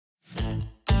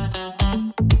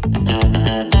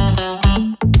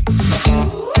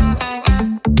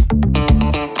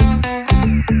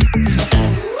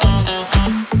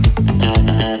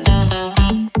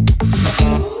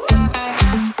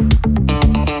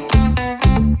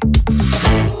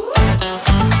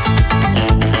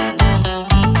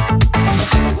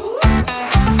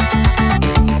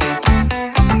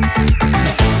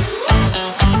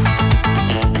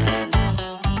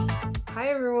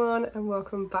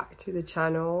back to the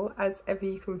channel. As ever,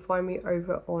 you can find me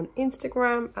over on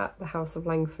Instagram at the House of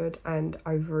Langford and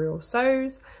Ghariel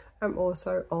Sews. I'm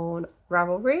also on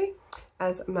Ravelry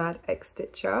as Mad X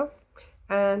Stitcher,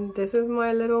 and this is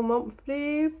my little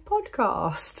monthly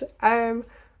podcast.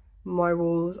 My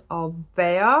walls are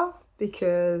bare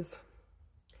because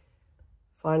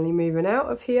finally moving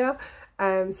out of here.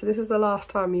 So this is the last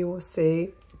time you will see,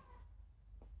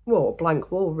 well, a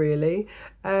blank wall really.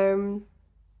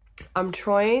 I'm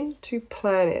trying to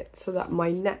plan it so that my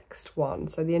next one,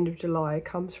 so the end of July,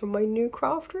 comes from my new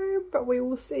craft room, but we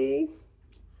will see.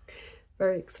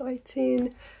 Very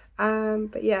exciting.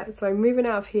 But yeah, so I'm moving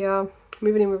out of here,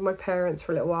 moving in with my parents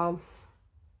for a little while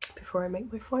before I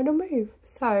make my final move.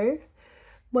 So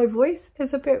my voice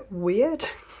is a bit weird,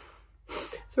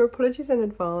 so apologies in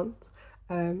advance.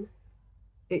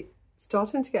 It's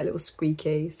starting to get a little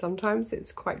squeaky. Sometimes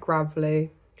it's quite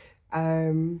gravelly.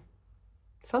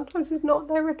 Sometimes it's not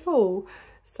there at all.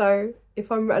 So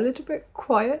if I'm a little bit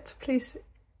quiet, please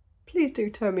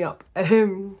do turn me up,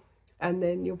 and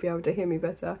then you'll be able to hear me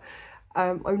better.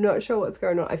 I'm not sure what's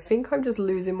going on. I think I'm just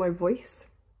losing my voice.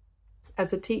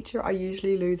 As a teacher, I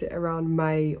usually lose it around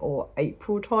May or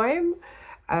April time,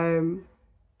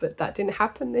 but that didn't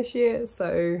happen this year,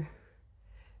 so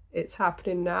it's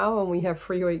happening now, and we have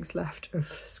 3 weeks left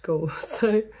of school,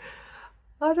 so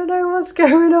I don't know what's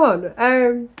going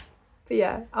on. But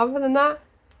yeah, other than that,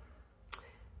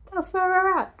 that's where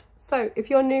we're at. So if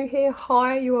you're new here,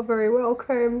 hi, you are very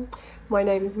welcome. My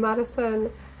name is Maddison,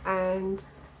 and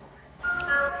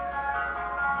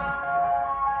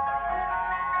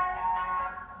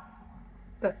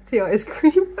that's the ice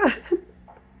cream fan.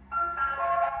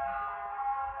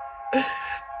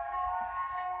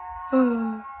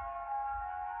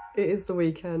 It is the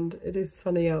weekend, it is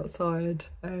sunny outside,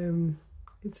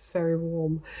 it's very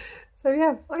warm. So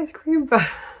yeah, ice cream fan.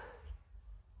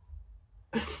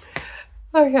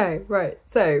 Okay, right,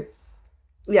 so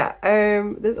yeah,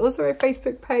 there's also a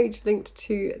Facebook page linked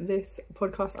to this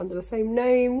podcast under the same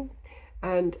name,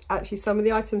 and actually some of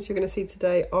the items you're going to see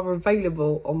today are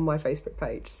available on my Facebook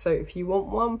page, so if you want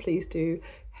one, please do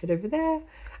head over there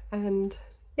and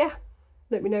yeah,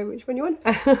 let me know which one you want.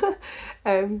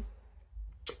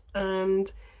 And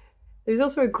there's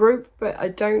also a group, but I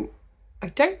don't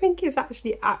think it's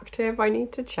actually active. I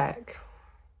need to check.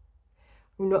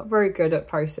 I'm not very good at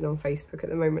posting on Facebook at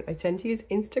the moment. I tend to use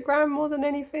Instagram more than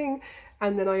anything,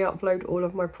 and then I upload all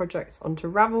of my projects onto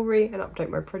Ravelry and update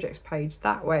my projects page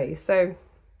that way. So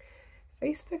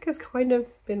Facebook has kind of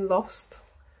been lost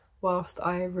whilst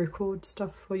I record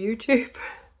stuff for YouTube.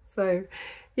 So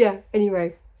yeah,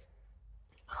 anyway,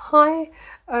 hi.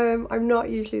 I'm not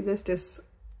usually this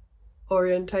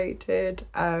disorientated.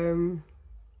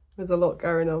 There's a lot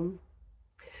going on.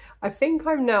 I think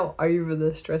I'm now over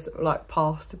the stress, like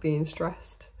past being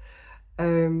stressed.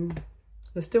 There's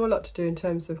still a lot to do in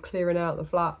terms of clearing out the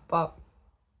flat, but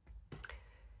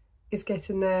it's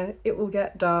getting there. It will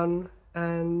get done,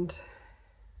 and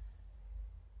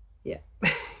yeah.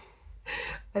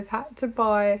 I've had to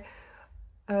buy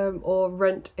or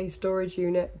rent a storage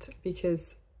unit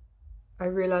because I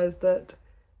realised that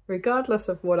regardless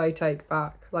of what I take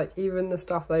back, like even the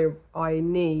stuff that I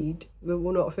need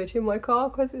will not fit in my car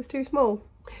because it's too small.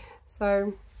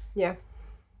 So yeah,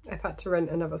 I've had to rent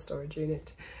another storage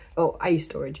unit, or a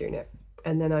storage unit,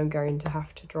 and then I'm going to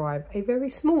have to drive a very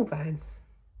small van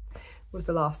with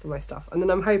the last of my stuff, and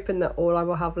then I'm hoping that all I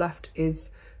will have left is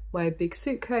my big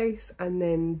suitcase and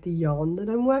then the yarn that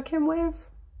I'm working with.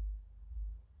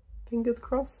 Fingers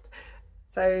crossed.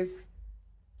 So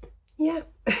yeah.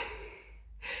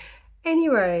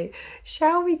 Anyway,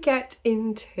 shall we get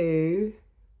into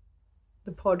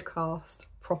the podcast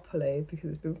properly,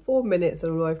 because it's been 4 minutes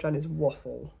and all I've done is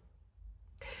waffle.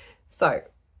 So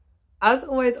as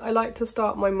always, I like to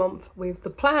start my month with the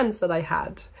plans that I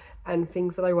had and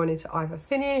things that I wanted to either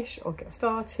finish or get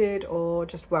started or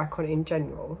just work on in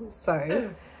general.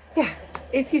 So yeah,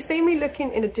 if you see me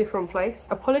looking in a different place,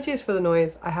 apologies for the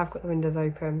noise. I have got the windows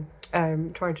open,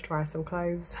 trying to dry some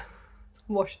clothes.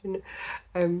 Washing.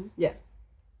 Yeah,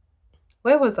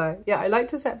 where was I? Yeah, I like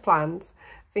to set plans,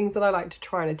 things that I like to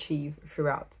try and achieve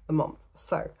throughout the month.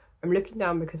 So I'm looking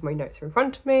down because my notes are in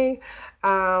front of me.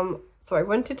 So I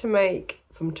wanted to make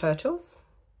some turtles.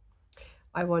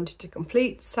 I wanted to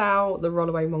complete Sal the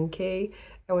Roloway monkey.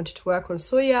 I wanted to work on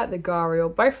Sawyer the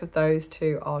Ghariel. Both of those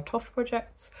two are Toft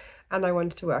projects, and I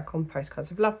wanted to work on Postcards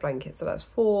with Love blankets. So that's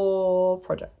 4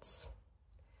 projects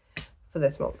for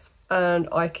this month. And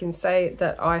I can say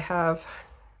that I have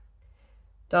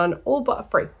done all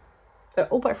but 3.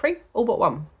 All but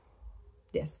 1.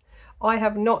 Yes, I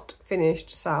have not finished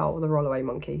Sal the Roloway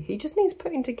monkey. He just needs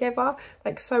putting together,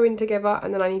 like sewing together,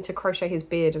 and then I need to crochet his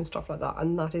beard and stuff like that,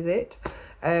 and that is it.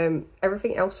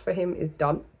 Everything else for him is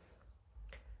done.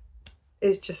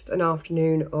 It's just an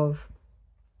afternoon of,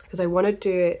 because I want to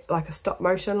do it like a stop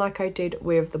motion like I did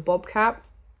with the bobcat,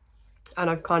 and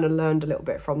I've kind of learned a little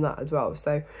bit from that as well.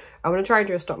 So I want to try and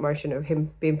do a stop motion of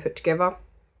him being put together,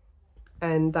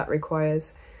 and that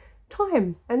requires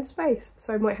time and space,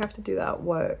 so I might have to do that at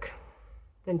work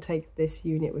and take this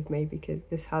unit with me, because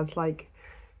this has like,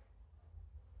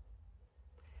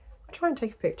 I'll try and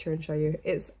take a picture and show you.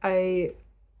 It's a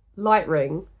light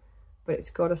ring, but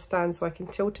it's got a stand so I can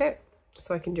tilt it,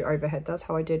 so I can do overhead. That's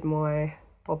how I did my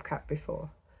bobcat before.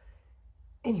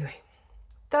 Anyway,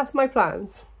 that's my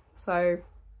plans. So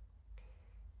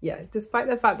yeah, despite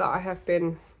the fact that I have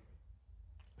been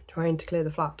trying to clear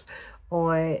the flat,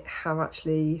 I have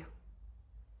actually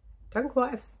done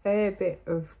quite a fair bit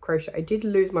of crochet. I did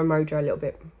lose my mojo a little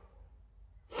bit,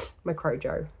 my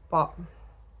crojo, but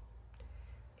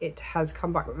it has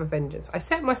come back with a vengeance. I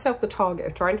set myself the target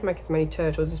of trying to make as many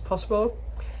turtles as possible,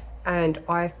 and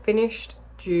I finished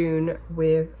June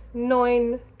with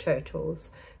 9 turtles,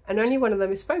 and only one of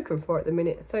them is spoken for at the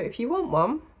minute. So if you want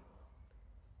one,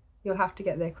 you'll have to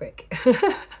get there quick.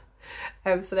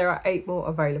 So there are 8 more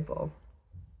available.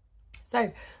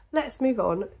 So let's move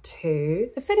on to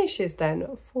the finishes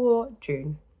then for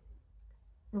June.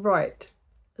 Right,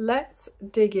 let's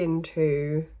dig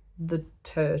into the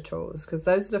turtles, because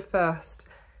those are the first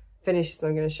finishes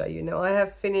I'm going to show you. Now I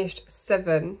have finished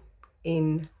 7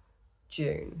 in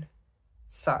June.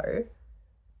 So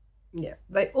yeah,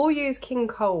 they all use King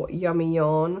Cole Yummy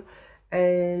yarn,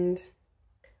 and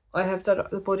I have done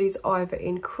the bodies either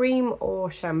in cream or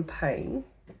champagne.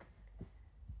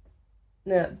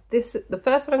 Now the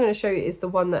first one I'm going to show you is the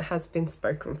one that has been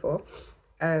spoken for.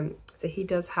 So he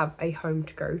does have a home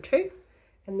to go to,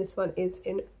 and this one is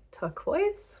in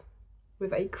turquoise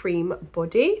with a cream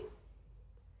body.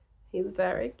 He's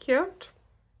very cute,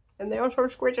 and they are so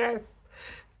squishy.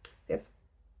 Yes,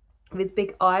 with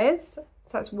big eyes.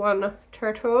 So that's one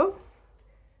turtle.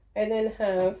 I then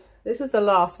have, this is the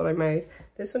last one I made.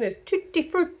 This one is Tutti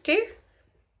Frutti.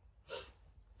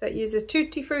 So it uses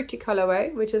Tutti Frutti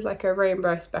colourway, which is like a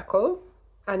rainbow speckle,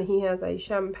 and he has a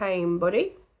champagne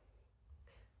body.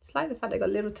 Just like the fact they got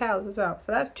little tails as well.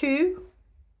 So that's 2.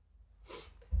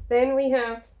 Then we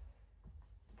have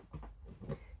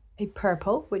a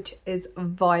purple, which is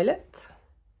violet.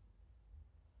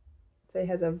 So he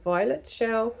has a violet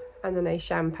shell and then a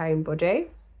champagne body.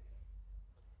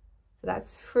 So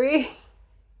that's 3.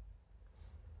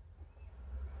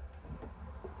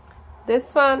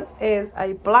 This one is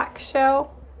a black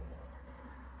shell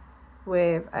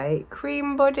with a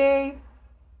cream body.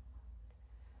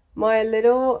 My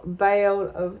little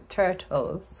bale of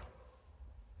turtles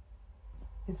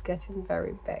is getting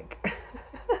very big.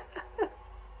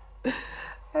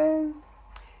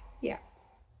 Yeah,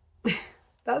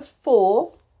 that's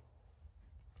 4.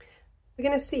 We're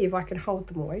going to see if I can hold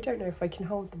them all. I don't know if I can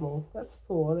hold them all. That's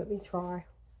 4. Let me try.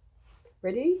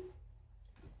 Ready?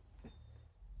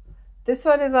 This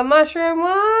one is a mushroom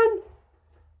one.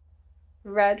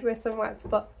 Red with some white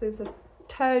spots is a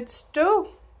toadstool.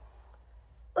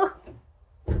 Ugh.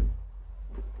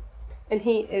 And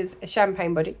he is a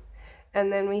champagne body.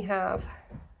 And then we have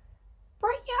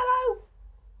bright yellow,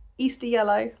 Easter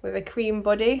yellow with a cream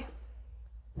body.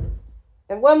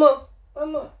 And one more.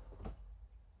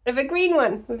 With a green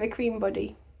one with a cream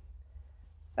body.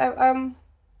 So,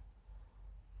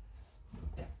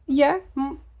 yeah,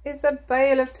 it's a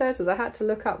bale of turtles. I had to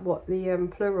look up what the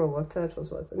plural of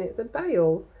turtles was, and it's a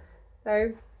bale.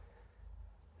 So,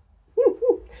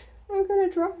 I'm going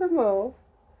to drop them all.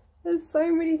 There's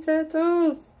so many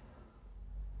turtles.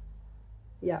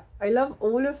 Yeah, I love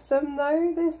all of them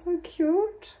though. They're so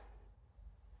cute.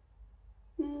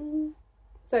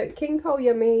 So, King Cole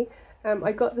Yummy.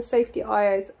 I got the safety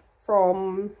eyes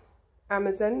from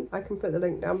Amazon. I can put the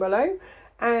link down below.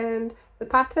 And the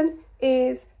pattern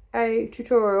is a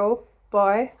tutorial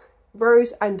by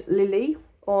Rose and Lily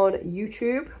on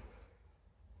YouTube.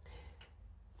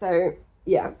 So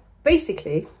yeah,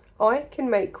 basically I can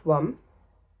make one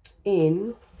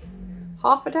in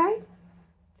half a day.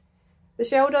 The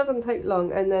shell doesn't take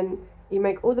long, and then you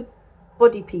make all the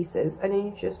body pieces and then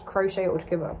you just crochet it all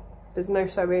together. There's no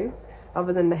sewing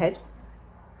other than the head.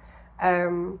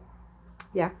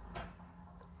 Yeah,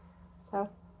 so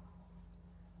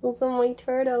those are my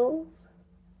turtles.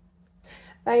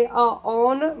 They are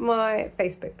on my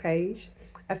Facebook page.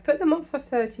 I've put them up for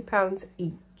 £30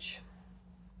 each.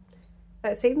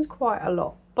 That seems quite a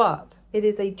lot, but it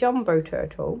is a jumbo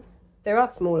turtle, there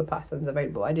are smaller patterns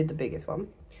available. I did the biggest one.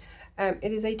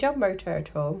 It is a jumbo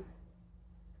turtle,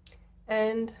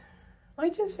 and I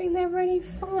just think they're really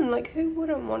fun. Like, who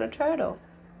wouldn't want a turtle?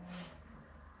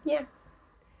 Yeah.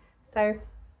 So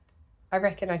I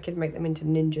reckon I could make them into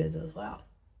ninjas as well.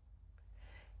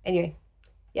 Anyway,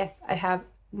 yes, I have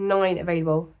 9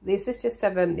 available. This is just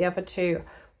 7. The other 2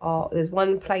 are, there's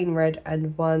one plain red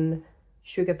and one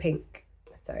sugar pink.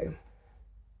 So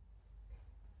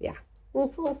yeah,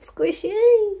 it's all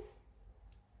squishy.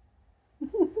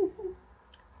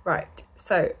 Right,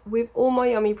 so with all my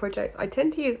yummy projects, I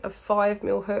tend to use a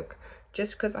 5mm hook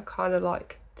just because I kind of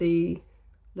like the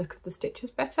look of the stitches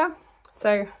better.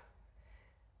 So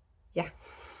yeah,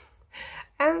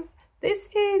 this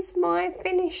is my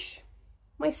finish,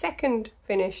 my second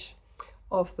finish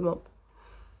of the month.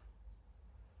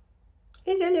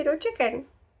 It's a little chicken.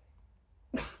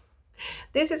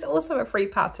 This is also a free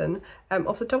pattern.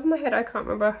 Off the top of my head, I can't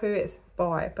remember who it's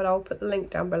by, but I'll put the link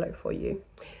down below for you.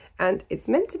 And it's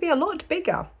meant to be a lot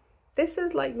bigger. This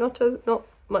is like not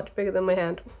much bigger than my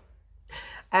hand.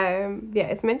 Yeah,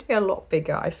 it's meant to be a lot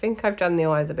bigger. I think I've done the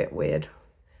eyes a bit weird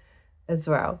as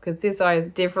well, because this eye is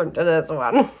different to this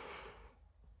one.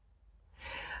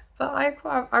 But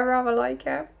I rather like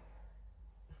it.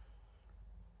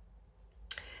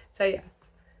 So yeah,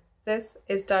 this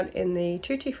is done in the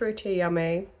Tutti Frutti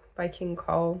Yummy by King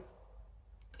Cole,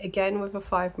 again with a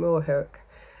 5mm hook.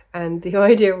 And the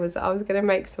idea was I was going to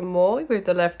make some more with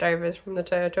the leftovers from the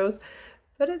turtles,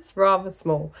 but it's rather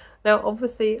small. Now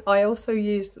obviously I also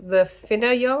used the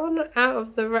thinner yarn out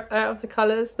of the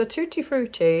colours. The Tutti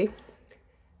Frutti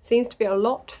seems to be a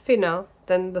lot thinner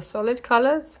than the solid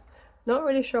colours. Not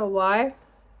really sure why,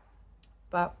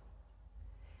 but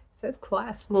so it's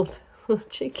quite a small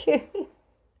chicken.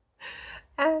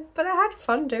 But I had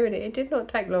fun doing it. It did not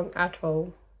take long at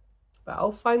all. But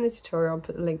I'll find the tutorial, I'll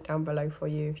put the link down below for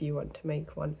you if you want to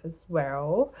make one as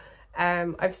well.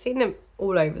 I've seen them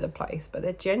all over the place, but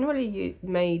they're generally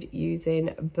made using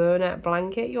burnout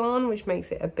blanket yarn, which makes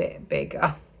it a bit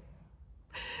bigger.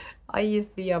 I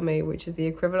used the Yummy, which is the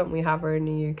equivalent we have here in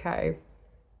the UK,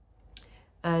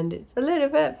 and it's a little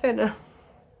bit thinner.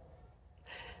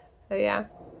 So yeah,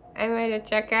 I made a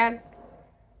chicken.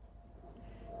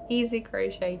 Easy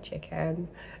crochet chicken.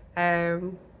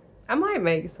 I might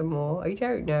make some more, I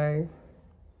don't know.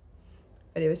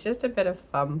 But it was just a bit of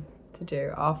fun to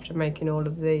do after making all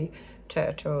of the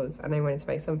turtles, and I wanted to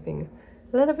make something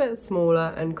a little bit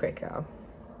smaller and quicker.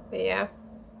 But yeah,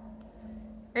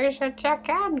 here's a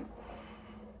chicken.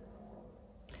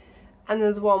 And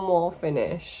there's one more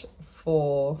finish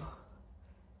for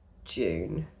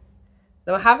June.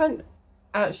 Now I haven't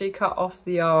actually cut off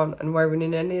the yarn and woven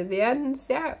in any of the ends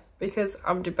yet, because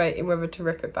I'm debating whether to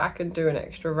rip it back and do an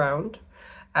extra round.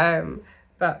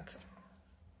 But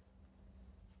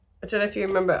I don't know if you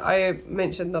remember, I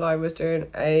mentioned that I was doing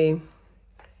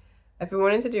I've been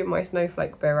wanting to do my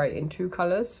Snowflake Beret in 2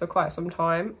 colours for quite some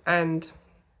time, and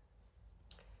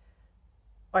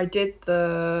I did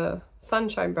the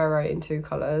Sunshine Beret in 2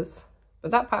 colours,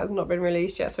 but that pattern's not been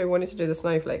released yet, so I wanted to do the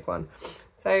Snowflake one.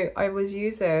 So I was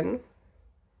using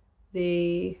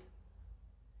the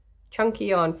chunky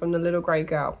yarn from the Little Grey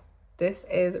Girl. This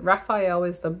is Raphael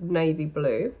is the navy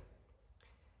blue,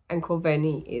 and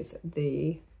Coveny is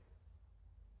the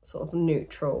sort of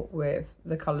neutral with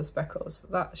the colour speckles.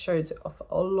 That shows it off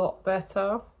a lot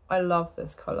better. I love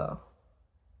this colour.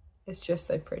 It's just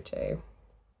so pretty.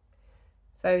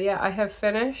 So yeah, I have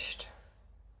finished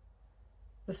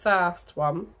the first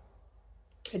one.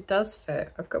 It does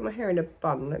fit. I've got my hair in a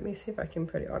bun. Let me see if I can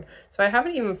put it on. So I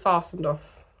haven't even fastened off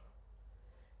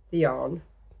the yarn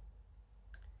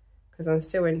because I'm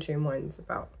still in 2 minds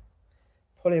about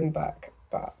pulling back,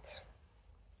 but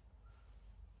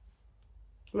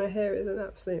my hair is an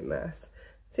absolute mess.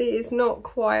 See, it's not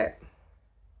quite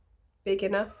big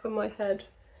enough for my head,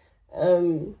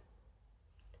 so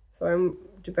I'm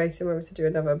debating whether to do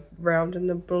another round in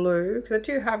the blue, because I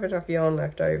do have enough yarn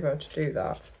left over to do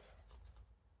that.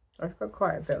 I've got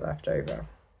quite a bit left over,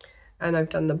 and I've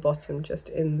done the bottom just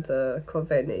in the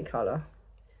Coveny colour.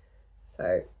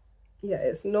 So yeah,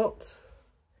 it's not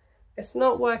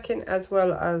working as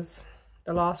well as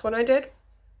the last one I did.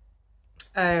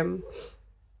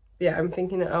 Yeah, I'm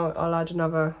thinking I'll add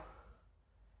another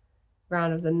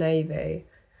round of the navy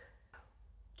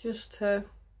just to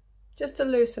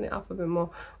loosen it up a bit more,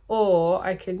 or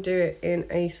I can do it in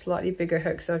a slightly bigger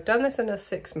hook. So I've done this in a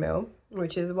 6mm,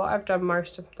 which is what I've done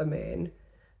most of them in,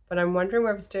 but I'm wondering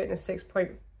whether to do it in a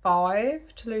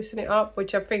 6.5 to loosen it up,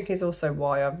 which I think is also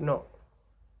why I've not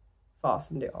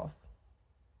fastened it off.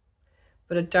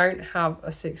 but I don't have a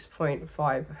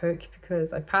 6.5 hook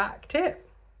because I packed it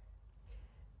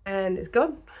and it's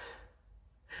gone.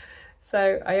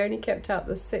 So I only kept out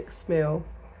the 6mm.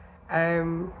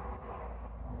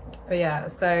 But yeah,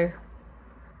 so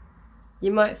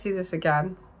you might see this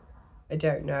again, I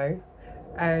don't know.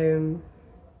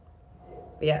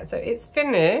 But yeah, so it's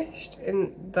finished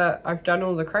in that I've done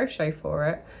all the crochet for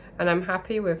it, and I'm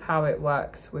happy with how it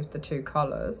works with the 2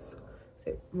 colours.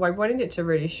 So I wanted it to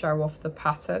really show off the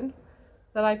pattern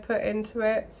that I put into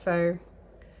it, so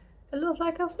it looks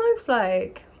like a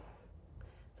snowflake.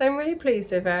 So I'm really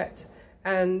pleased with it,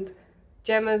 and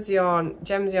Gem's yarn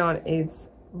is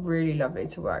really lovely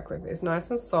to work with. It's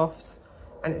nice and soft,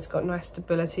 and it's got nice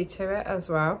stability to it as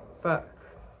well, but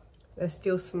there's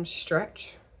still some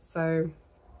stretch. So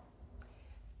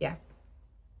yeah,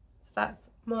 so that's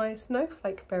my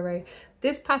Snowflake Beret.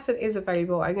 This pattern is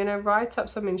available. I'm going to write up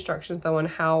some instructions though on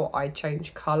how I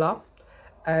change colour,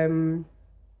 so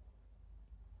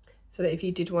that if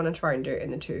you did want to try and do it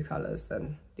in the 2 colours,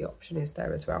 then the option is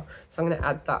there as well. So I'm going to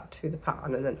add that to the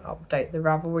pattern and then update the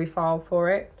Ravelry file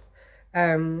for it.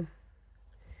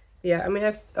 Yeah, I mean,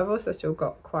 I've also still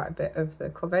got quite a bit of the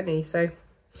Coveny, so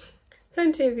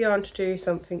plenty of yarn to do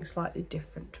something slightly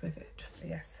different with it. But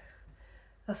yes,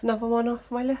 that's another one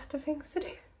off my list of things to do.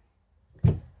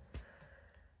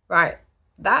 Right,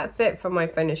 that's it for my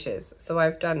finishes. So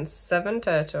I've done 7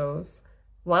 turtles,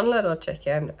 1 little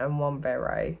chicken and 1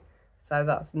 beret. So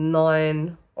that's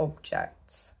 9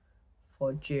 objects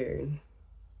for June,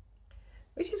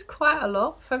 which is quite a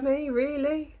lot for me,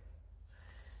 really.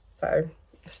 So,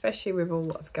 especially with all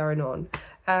what's going on.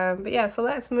 But yeah, so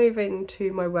let's move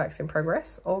into my works in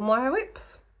progress or my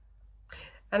whips.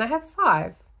 And I have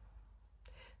 5.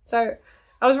 So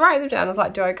I was writing them down. I was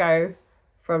like, do I go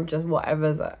from just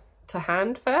whatever's to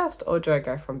hand first, or do I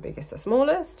go from biggest to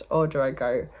smallest, or do I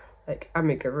go like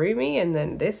amigurumi and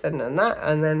then this and then that?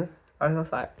 And then I was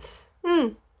just like,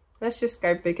 let's just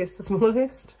go biggest to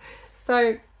smallest.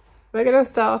 So we're going to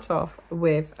start off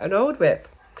with an old whip.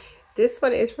 This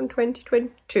one is from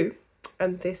 2022,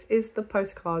 and this is the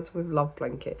Postcards with Love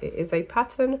blanket. It is a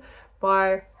pattern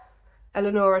by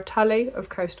Eleonora Tully of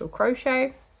Coastal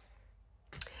Crochet,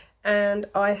 and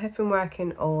I have been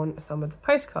working on some of the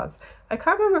postcards. I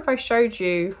can't remember if I showed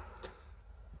you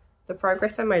the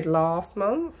progress I made last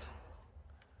month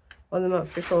or the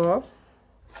month before.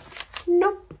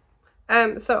 Nope.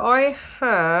 So I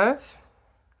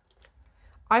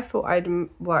thought I'd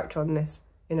worked on this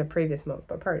in a previous month,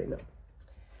 but apparently not.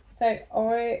 So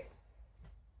I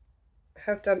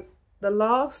have done the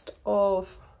last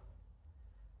of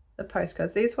the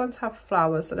postcards. These ones have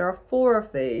flowers, so there are 4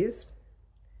 of these.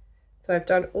 So I've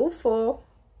done all 4,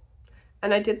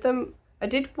 and I did 1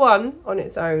 on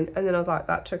its own, and then I was like,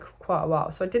 that took quite a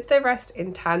while. So I did the rest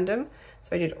in tandem.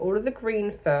 So I did all of the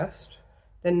green first,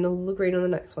 then all the green on the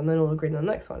next one, then all the green on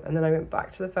the next one, and then I went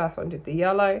back to the first one, did the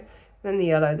yellow, then the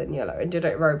yellow, then yellow, and did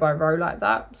it row by row like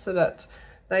that, so that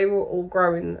they were all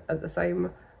growing at the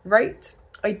same rate.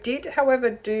 I did,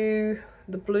 however, do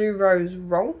the blue rows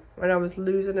wrong, and I was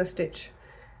losing a stitch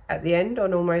at the end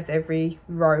on almost every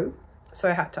row, so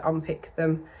I had to unpick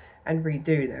them and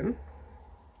redo them.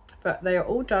 But they are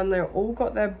all done. They've all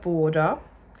got their border.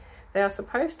 They are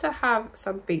supposed to have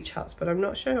some beach huts, but I'm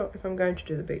not sure if I'm going to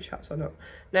do the beach huts or not.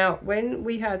 Now, when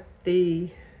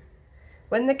the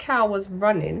cow was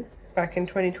running back in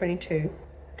 2022,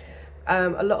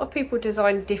 a lot of people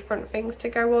designed different things to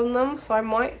go on them, so I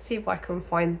might see if I can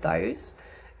find those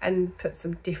and put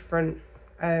some different,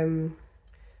 I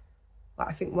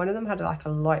think one of them had like a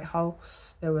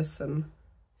lighthouse, there was some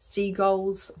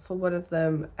seagulls for one of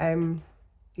them,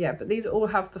 yeah, but these all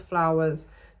have the flowers,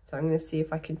 so I'm going to see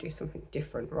if I can do something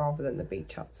different rather than the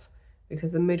beach huts,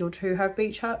 because the middle 2 have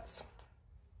beach huts.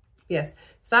 Yes,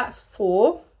 so that's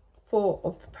 4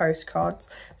 of the postcards.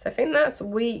 So I think that's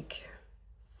week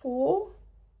 4.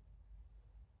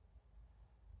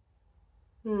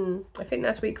 I think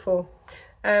that's week 4.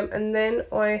 And then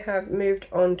I have moved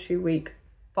on to week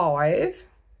 5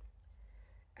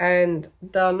 and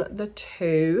done the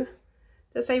 2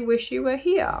 that say wish you were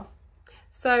here.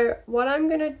 So what I'm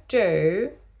going to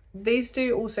do, these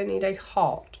do also need a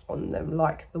heart on them,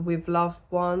 like the with love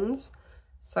ones.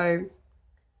 So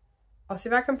I'll see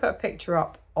if I can put a picture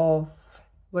up of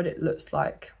what it looks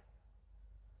like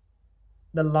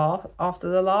after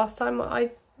the last time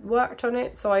I worked on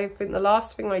it. So I think the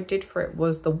last thing I did for it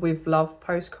was the with love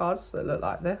postcards that look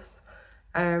like this.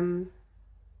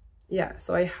 Yeah,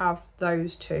 so I have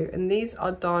those 2, and these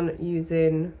are done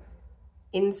using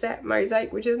inset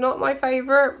mosaic, which is not my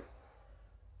favorite.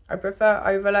 I prefer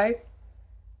overlay,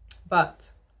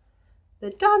 but they're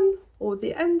done, all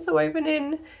the ends are woven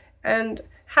in, and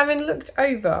having looked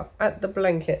over at the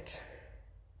blanket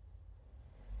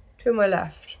to my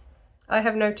left, I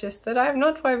have noticed that I have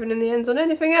not woven in the ends on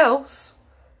anything else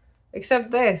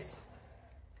except this.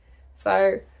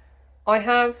 So I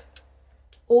have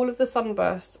all of the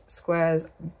sunburst squares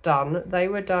done. They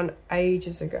were done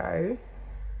ages ago,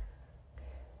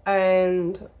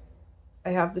 and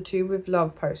I have the 2 with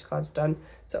love postcards done.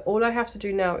 So all I have to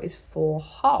do now is 4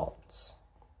 hearts.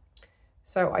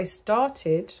 So I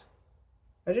started,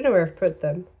 I don't know where I've put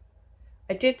them.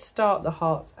 I did start the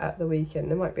hearts at the weekend.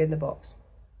 They might be in the box.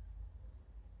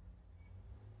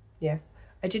 Yeah,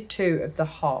 I did 2 of the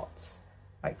hearts,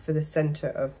 like for the center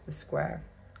of the square.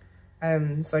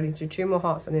 So I need to do 2 more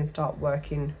hearts and then start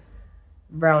working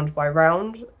round by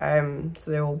round, so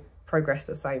they all progress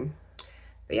the same.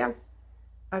 But yeah,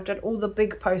 I've done all the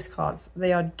big postcards.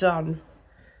 They are done.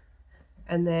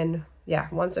 And then, yeah,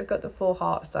 once I've got the 4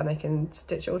 hearts done, I can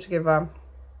stitch it all together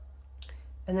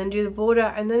and then do the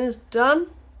border, and then it's done.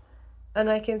 And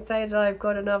I can say that I've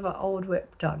got another old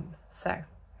whip done. So,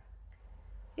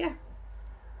 yeah.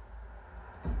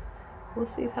 We'll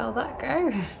see how that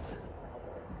goes.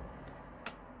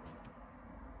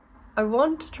 I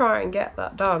want to try and get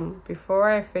that done before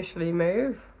I officially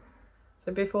move.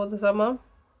 So before the summer.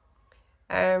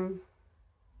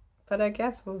 But I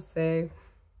guess we'll see.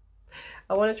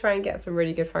 I want to try and get some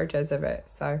really good photos of it.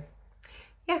 So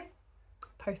yeah,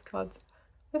 postcards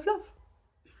with love.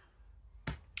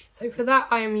 So for that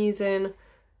I am using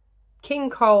King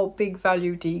Cole Big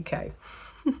Value DK.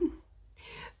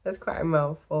 That's quite a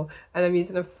mouthful. And I'm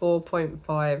using a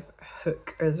 4.5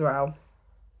 hook as well.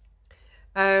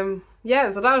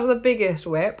 Yeah, so that was the biggest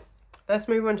whip. Let's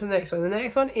move on to the next one. The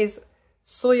next one is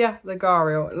Sawyer the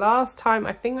Ghariel. Last time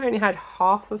I think I only had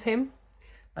half of him,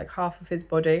 like half of his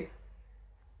body,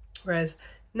 whereas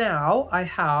now I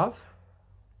have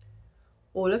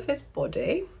all of his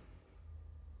body,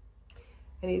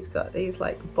 and he's got these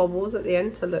like bobbles at the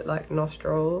end to look like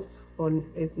nostrils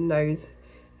on his nose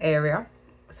area.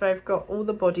 So I've got all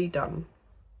the body done.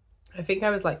 I think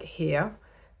I was like here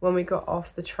when we got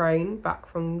off the train back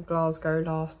from Glasgow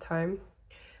last time.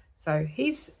 So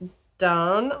he's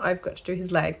done. I've got to do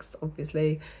his legs,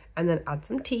 obviously, and then add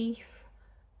some teeth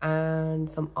and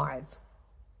some eyes.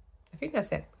 I think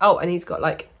that's it. Oh, and he's got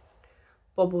like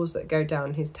bobbles that go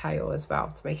down his tail as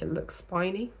well to make it look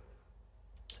spiny.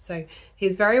 So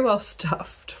he's very well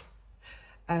stuffed.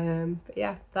 But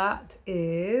yeah, that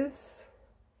is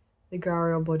the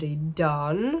Ghariel body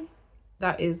done.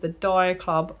 That is the Dye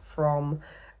Club from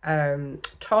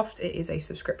Toft. It is a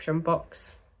subscription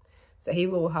box, so he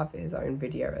will have his own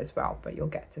video as well, but you'll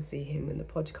get to see him in the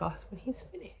podcast when he's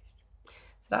finished.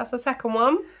 So that's the second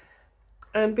one.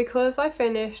 And because I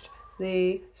finished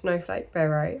the Snowflake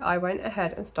Beret, I went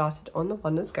ahead and started on the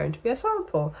one that's going to be a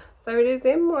sample. So it is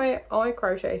in my I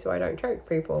crochet so I don't choke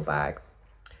people bag,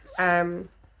 and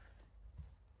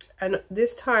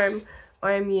this time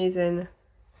I am using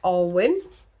Alwyn,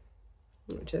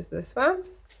 which is this one,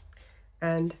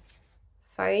 and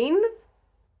Fane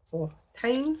or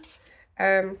Tane,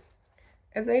 and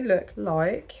they look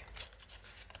like,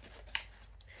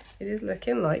 it is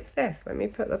looking like this. Let me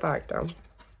put the bag down.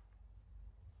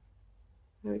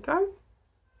 There we go.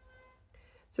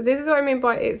 So this is what I mean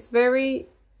by it's very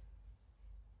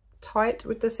tight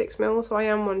with the 6mm, so I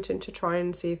am wanting to try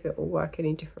and see if it will work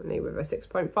any differently with a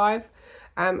 6.5,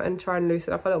 and try and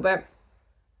loosen up a little bit.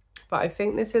 But I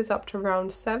think this is up to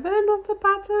round 7 of the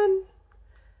pattern.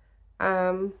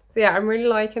 So yeah, I'm really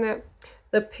liking it.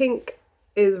 The pink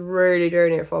is really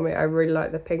doing it for me. I really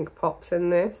like the pink pops in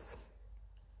this.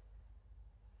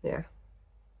 Yeah.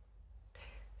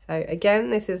 So again,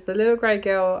 this is the Little Grey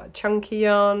Girl Chunky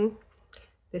yarn.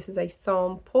 This is a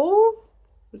sample,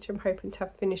 which I'm hoping to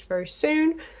have finished very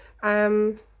soon.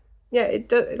 Yeah, it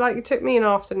took me an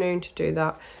afternoon to do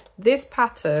that. This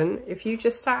pattern, if you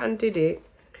just sat and did it,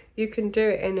 you can do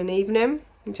it in an evening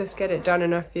and just get it done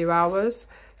in a few hours.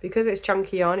 Because it's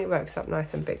chunky yarn, it works up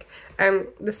nice and big. The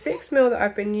 6mm that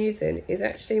I've been using is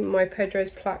actually my Pedro's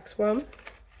Plaques one,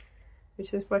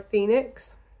 which is my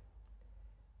Phoenix.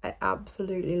 I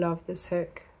absolutely love this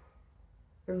hook.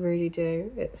 I really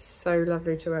do. It's so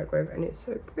lovely to work with and it's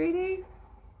so pretty.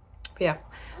 But yeah,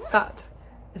 that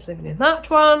is living in that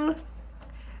one.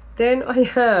 Then I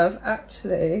have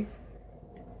actually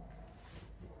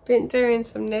been doing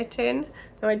some knitting.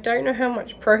 Now I don't know how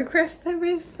much progress there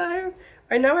is though.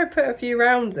 I know I put a few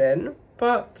rounds in,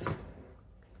 but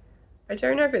I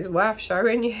don't know if it's worth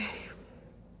showing you.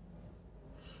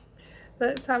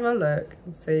 Let's have a look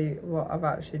and see what I've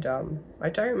actually done. I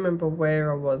don't remember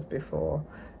where I was before.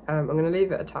 I'm going to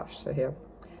leave it attached to here.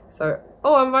 So,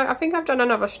 oh, I think I've done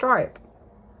another stripe.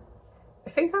 I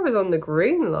think I was on the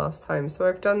green last time, so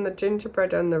I've done the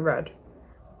gingerbread and the red.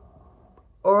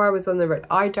 Or I was on the red,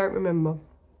 I don't remember.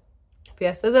 But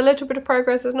yes, there's a little bit of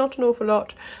progress, there's not an awful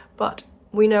lot, but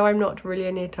we know I'm not really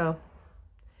a knitter.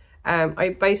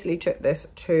 I basically took this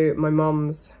to my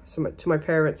mum's, to my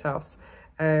parents' house,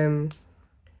 one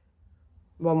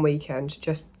weekend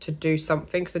just to do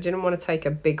something, because I didn't want to take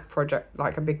a big project,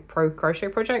 like a big crochet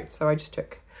project, so I just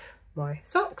took my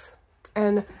socks.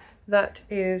 And that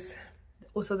is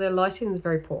also, their lighting is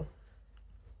very poor,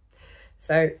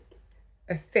 so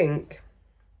I think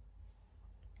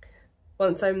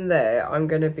once I'm there I'm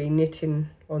going to be knitting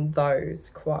on those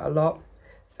quite a lot,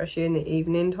 especially in the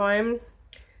evening time,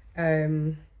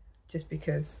 just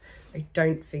because I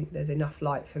don't think there's enough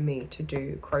light for me to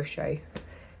do crochet,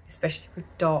 especially with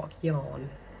dark yarn.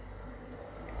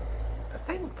 But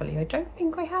thankfully I don't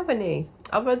think I have any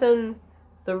other than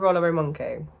the Roloway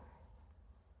monkey.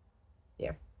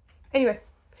 Yeah, anyway,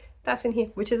 that's in here,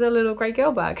 which is a little grey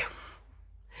girl bag.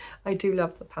 I do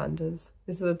love the pandas.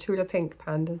 This is a Tula Pink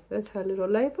pandas. There's her little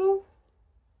label,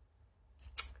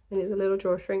 and it's a little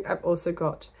drawstring. I've also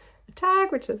got a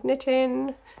tag which says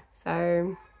knitting,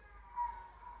 so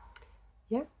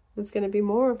yeah, there's going to be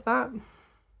more of that.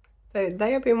 So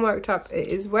they have been worked up. It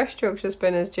is West Yorkshire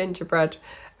Spinners gingerbread.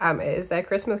 It is their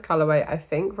Christmas colourway, I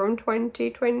think, from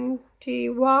 2021.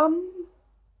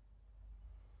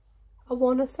 I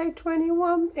want to say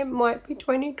 21. It might be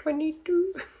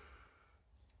 2022.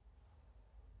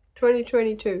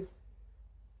 2022.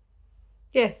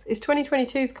 Yes, it's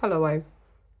 2022's colourway.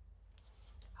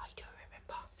 I don't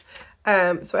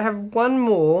remember. So I have one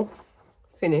more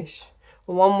finish,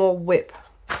 or one more whip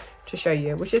to show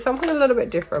you, which is something a little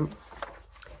bit different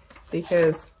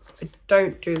because I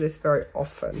don't do this very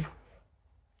often.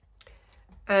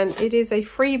 And it is a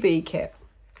freebie kit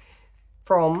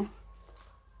from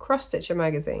Cross Stitcher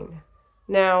magazine.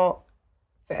 Now,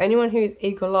 for anyone who is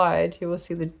eagle-eyed, you will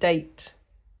see the date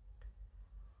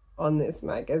on this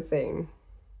magazine.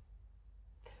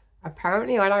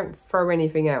 Apparently I don't throw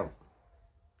anything out.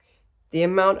 The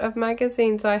amount of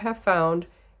magazines I have found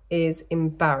is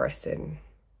embarrassing.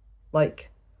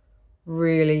 Like,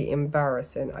 really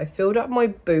embarrassing. I filled up my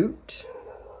boot,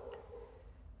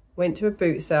 went to a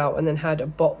boot sale, and then had a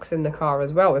box in the car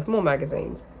as well with more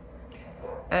magazines.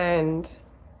 And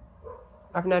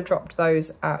I've now dropped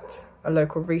those at a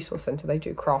local resource centre. They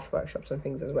do craft workshops and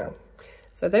things as well.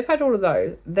 So they've had all of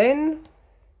those. Then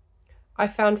I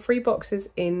found 3 boxes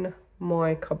in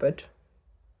my cupboard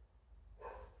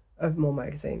of more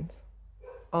magazines,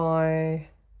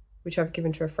 which I've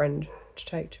given to a friend to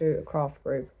take to a craft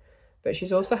group. But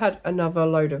she's also had another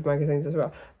load of magazines as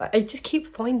well. Like, I just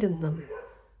keep finding them.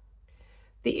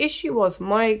 The issue was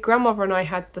my grandmother and I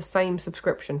had the same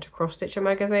subscription to Cross Stitcher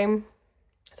magazine,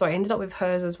 so I ended up with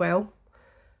hers as well.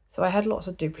 So I had lots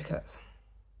of duplicates.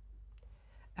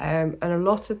 And a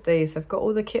lot of these have got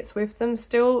all the kits with them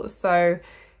still. So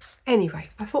anyway,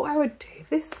 I thought I would do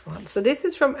this one. So this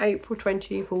is from April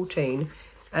 2014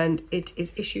 and it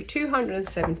is issue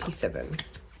 277.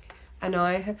 And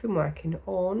I have been working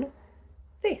on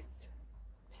this.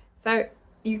 So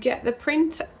you get the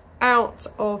print out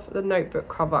of the notebook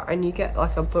cover and you get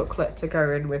like a booklet to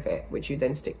go in with it, which you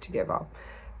then stick together.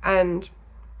 And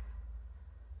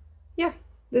yeah,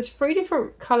 there's 3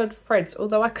 different coloured threads,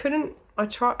 although I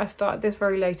started this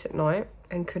very late at night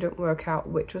and couldn't work out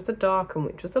which was the dark and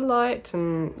which was the light,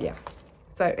 and yeah.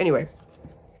 So anyway,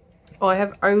 I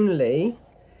have only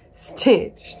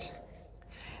stitched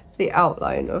the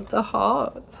outline of the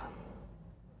heart.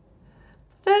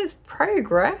 There's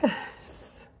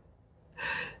progress.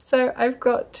 So I've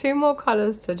got 2 more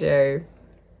colours to do,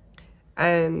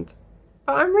 but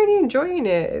I'm really enjoying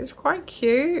it. It's quite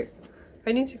cute.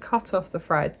 I need to cut off the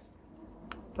threads,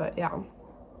 but yeah.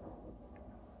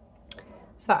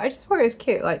 So I just thought it was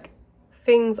cute, like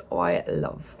things I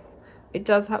love. It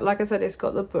does have, like I said, it's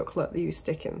got the booklet that you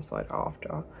stick inside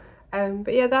after.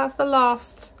 But yeah, that's the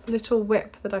last little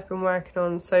whip that I've been working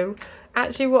on. So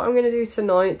actually what I'm going to do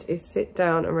tonight is sit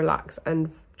down and relax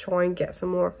and try and get some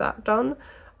more of that done.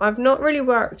 I've not really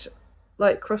worked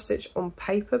like cross stitch on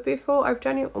paper before. I've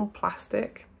done it on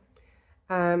plastic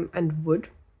and wood,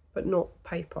 but not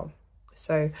paper.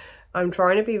 So I'm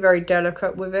trying to be very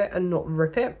delicate with it and not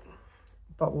rip it,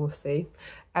 but we'll see.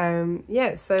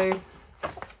 Yeah, so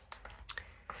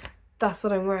that's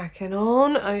what I'm working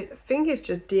on. I think it's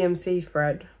just DMC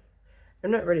thread. I'm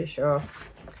not really sure,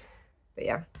 but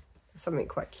yeah, something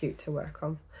quite cute to work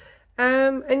on.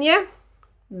 And yeah,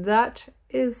 that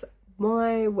is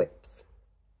my whips.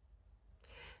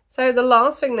 So the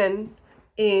last thing then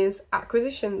is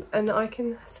acquisition, and I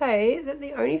can say that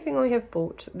the only thing I have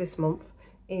bought this month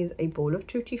is a bowl of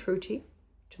Tutti Frutti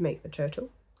to make the turtle,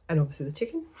 and obviously the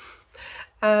chicken.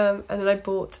 And then I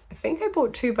think I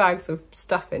bought 2 bags of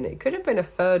stuffing. It could have been a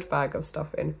 3rd bag of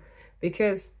stuffing,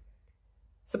 because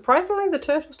surprisingly the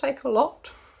turtles take a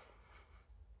lot.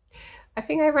 I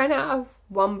think I ran out of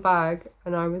 1 bag,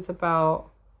 and I was about,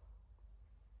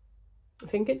 I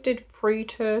think it did 3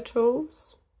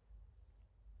 turtles.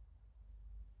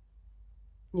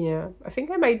 Yeah, I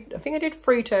think I did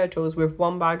 3 turtles with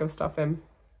 1 bag of stuffing.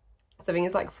 So I think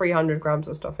it's like 300 grams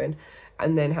of stuffing,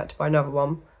 and then had to buy another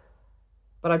one.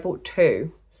 But I bought 2,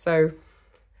 so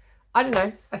I don't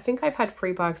know. I think I've had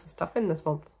 3 bags of stuffing this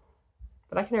month,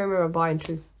 but I can remember buying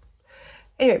 2.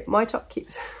 Anyway, my top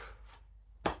keeps.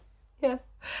 Yeah,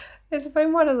 it's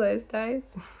been one of those days.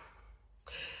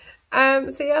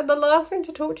 So yeah, the last thing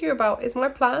to talk to you about is my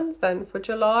plans then for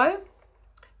July.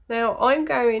 Now I'm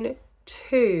going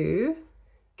to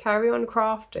carry on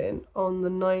crafting on the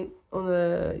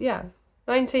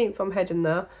 19th. I'm heading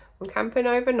there. I'm camping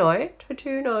overnight for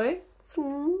 2 nights.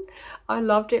 I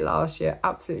loved it last year,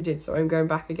 absolutely did. So I'm going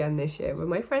back again this year with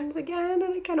my friends again,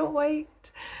 and I cannot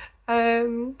wait.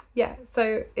 Yeah,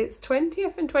 so it's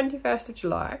 20th and 21st of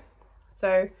July.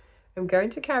 So I'm going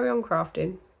to carry on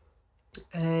crafting,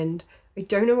 and I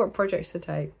don't know what projects to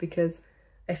take, because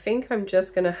I think I'm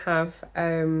just going to have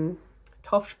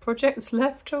Toft projects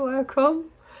left to work on.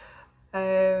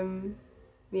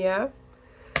 Yeah.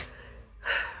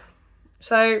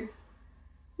 So,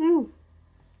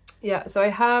 yeah, so I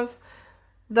have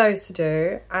those to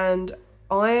do, and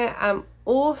I am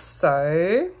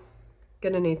also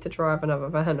going to need to drive another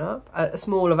van up, a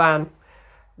smaller van.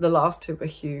 The last 2 were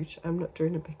huge. I'm not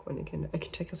doing a big one again. I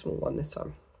can take a small one this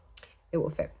time. It will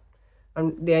fit.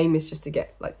 And the aim is just to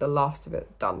get like the last of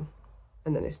it done,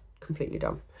 and then it's completely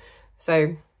done.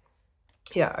 So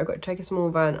yeah, I've got to take a small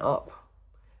van up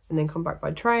and then come back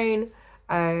by train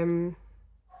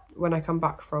when I come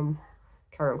back from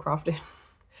carry on crafting.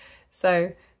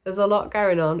 So there's a lot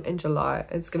going on in July.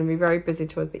 It's going to be very busy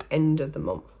towards the end of the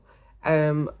month,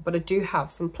 but I do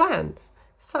have some plans.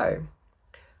 So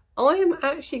I am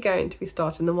actually going to be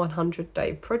starting the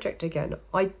 100-day project again.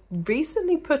 I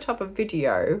recently put up a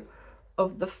video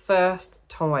of the first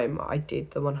time I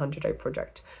did the 100-day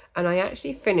project, and I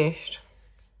actually finished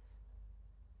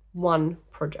 1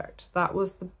 project. That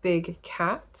was the big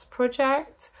cats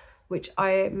project, which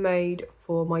I made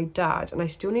for my dad, and I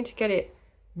still need to get it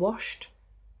washed,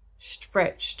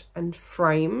 stretched and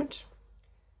framed.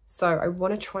 So I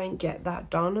want to try and get that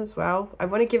done as well. I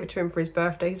want to give it to him for his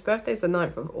birthday. His birthday is the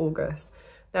 9th of August.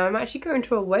 Now I'm actually going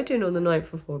to a wedding on the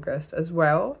 9th of August as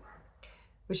well,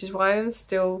 which is why I'm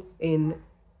still in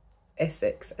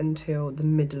Essex until the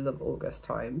middle of August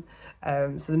time.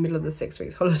 So the middle of the 6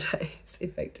 weeks holidays,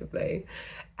 effectively.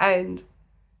 And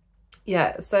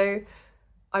yeah, so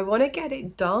I want to get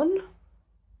it done.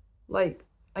 Like,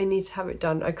 I need to have it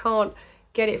done. I can't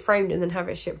get it framed and then have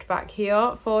it shipped back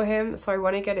here for him. So I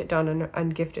want to get it done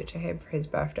and gift it to him for his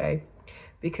birthday,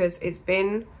 because it's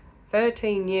been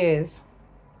 13 years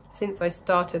since I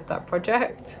started that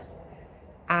project.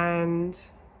 And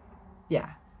yeah,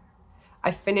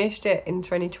 I finished it in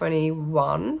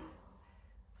 2021.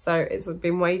 So it's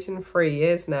been waiting 3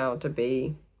 years now to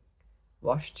be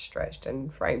washed, stretched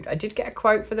and framed. I did get a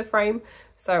quote for the frame,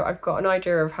 so I've got an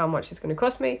idea of how much it's going to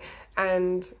cost me.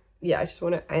 And yeah, I just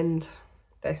want to end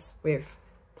this with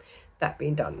that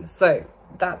being done. So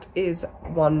that is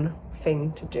one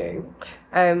thing to do.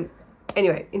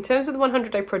 Anyway, in terms of the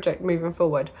 100-day project moving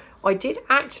forward, I did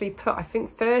actually put, I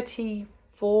think,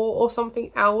 34 or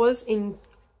something hours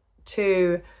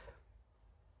into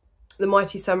the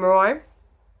Mighty Samurai.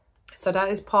 So that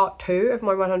is part 2 of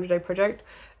my 100-day project.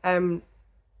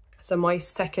 So my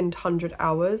second 100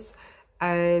 hours,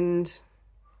 and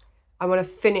I want to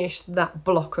finish that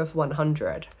block of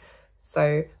 100.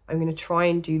 So I'm going to try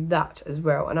and do that as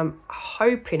well. And I'm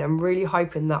really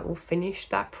hoping that will finish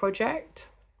that project,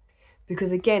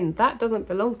 because again, that doesn't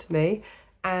belong to me,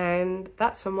 and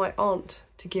that's for my aunt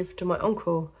to give to my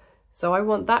uncle. So I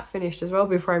want that finished as well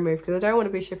before I move, because I don't want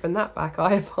to be shipping that back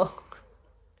either.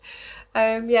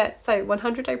 Yeah, so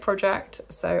 100-day project.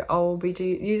 So I'll be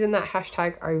using that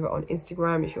hashtag over on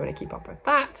Instagram if you want to keep up with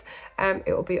that.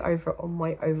 It will be over on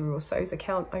my Overall Sews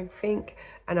account, I think,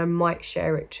 and I might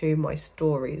share it to my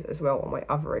stories as well on my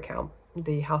other account,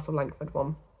 the House of Langford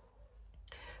one.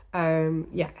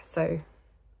 Yeah, so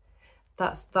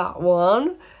that's that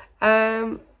one.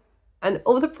 And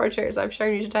all the projects I've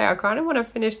shown you today, I kind of want to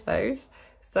finish those.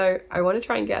 So I want to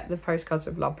try and get the Postcards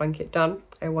with Love blanket done.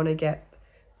 I want to get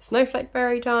Snowflake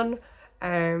Beret done.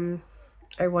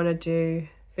 I want to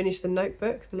finish the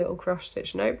notebook, the little cross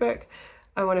stitch notebook.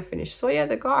 I want to finish Sawyer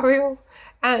the Ghariel,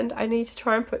 and I need to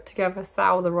try and put together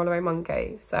Sal the Roloway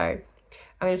monkey. So I'm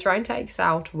going to try and take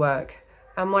Sal to work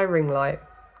and my ring light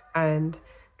and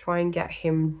try and get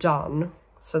him done,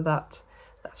 so that's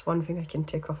one thing I can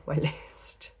tick off my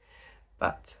list.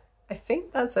 But I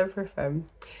think that's everything.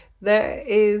 There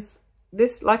is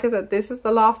this, like I said, this is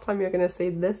the last time you're going to see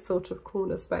this sort of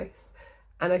corner space,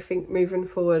 and I think moving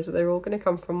forward they're all going to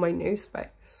come from my new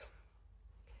space,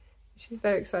 which is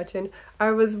very exciting.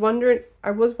 I was worried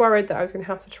that I was going to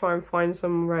have to try and find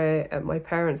somewhere at my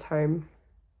parents' home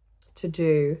to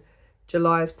do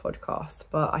July's podcast,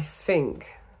 but I think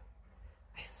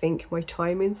my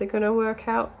timings are going to work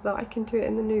out that I can do it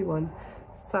in the new one.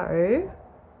 So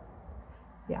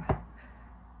yeah,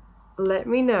 let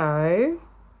me know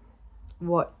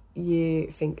what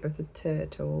you think of the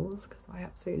turtles, because I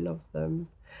absolutely love them.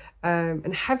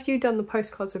 And have you done the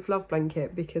Postcards with Love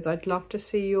blanket? Because I'd love to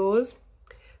see yours.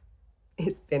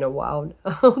 It's been a while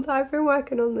now that I've been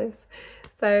working on this.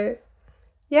 So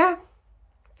yeah,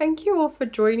 thank you all for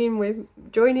joining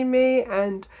me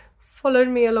and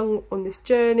following me along on this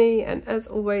journey. And as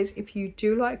always, if you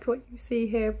do like what you see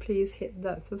here, please hit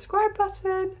that subscribe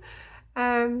button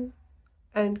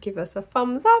and give us a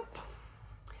thumbs up,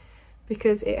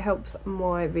 because it helps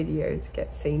my videos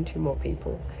get seen to more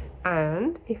people.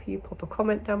 And if you pop a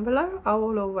comment down below, I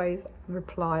will always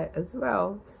reply as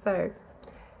well. So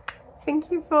thank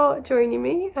you for joining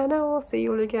me, and I will see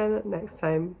you all again next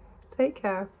time. Take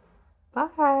care.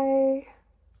 Bye.